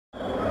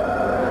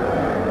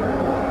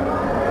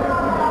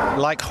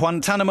Like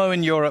Guantanamo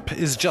in Europe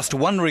is just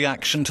one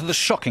reaction to the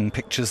shocking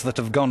pictures that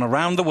have gone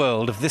around the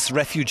world of this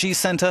refugee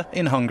centre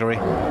in Hungary.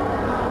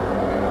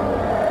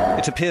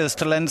 It appears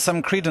to lend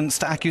some credence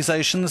to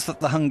accusations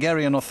that the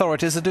Hungarian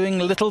authorities are doing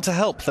little to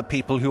help the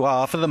people who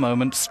are, for the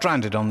moment,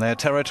 stranded on their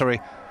territory.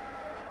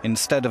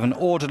 Instead of an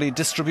orderly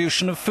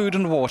distribution of food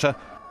and water,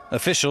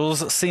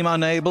 officials seem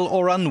unable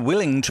or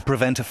unwilling to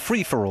prevent a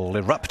free-for-all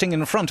erupting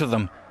in front of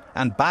them,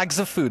 and bags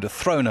of food are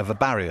thrown over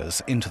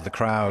barriers into the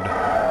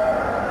crowd.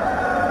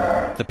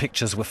 The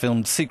pictures were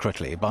filmed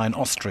secretly by an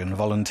Austrian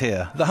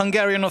volunteer. The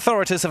Hungarian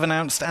authorities have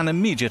announced an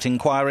immediate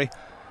inquiry,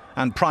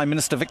 and Prime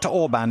Minister Viktor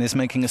Orbán is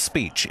making a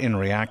speech in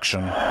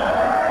reaction.